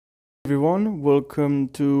Everyone, welcome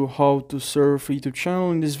to how to surf YouTube channel.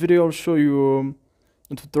 In this video I'll show you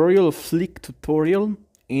a tutorial, a flick tutorial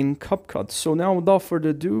in Capcut. So now without further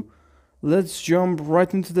ado, let's jump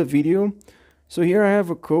right into the video. So here I have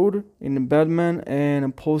a code in the Batman and a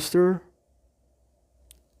poster,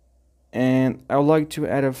 and I would like to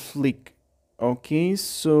add a flick. Okay,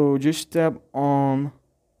 so just tap on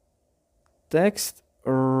text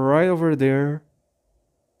right over there,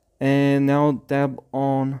 and now tap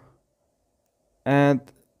on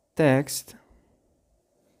add text,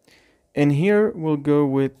 and here we'll go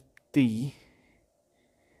with T.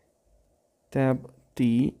 Tab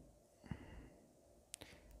T,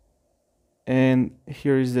 and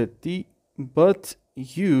here is the T, but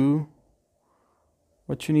what you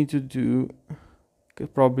need to do, you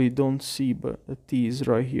probably don't see, but the T is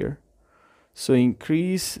right here. So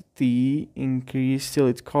increase T, increase till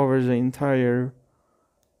it covers the entire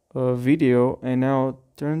video, and now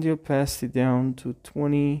turn the opacity down to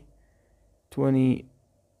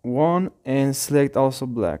 21 and select also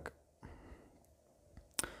black.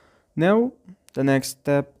 Now the next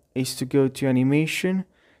step is to go to animation,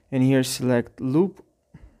 and here select loop.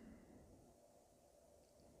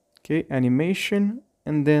 Okay, animation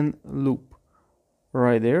and then loop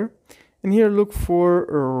right there, and here look for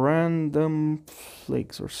random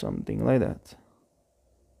flicks or something like that.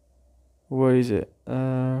 Where is it?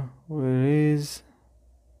 Where is?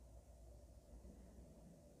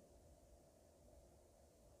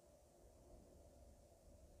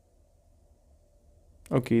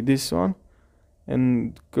 Okay, this one,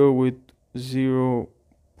 and go with 0.4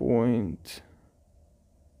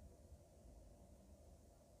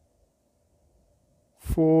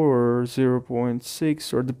 or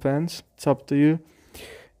 0.6, or depends, it's up to you.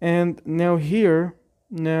 And now here,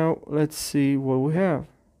 now let's see what we have.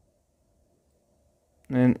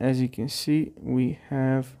 And as you can see, we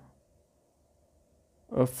have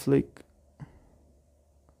a flick.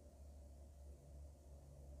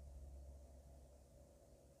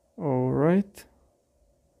 All right.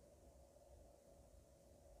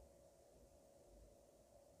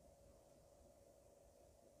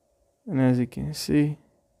 And as you can see,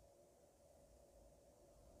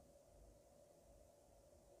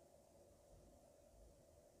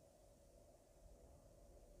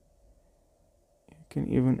 you can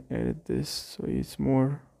even edit this so it's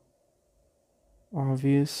more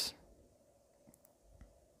obvious.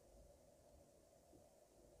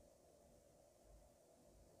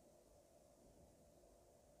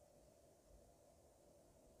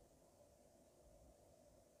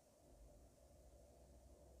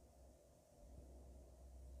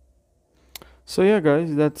 So yeah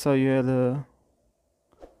guys, that's how you do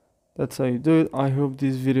it. I hope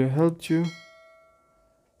this video helped you.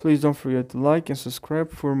 Please don't forget to like and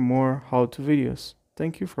subscribe for more how-to videos.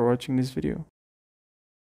 Thank you for watching this video.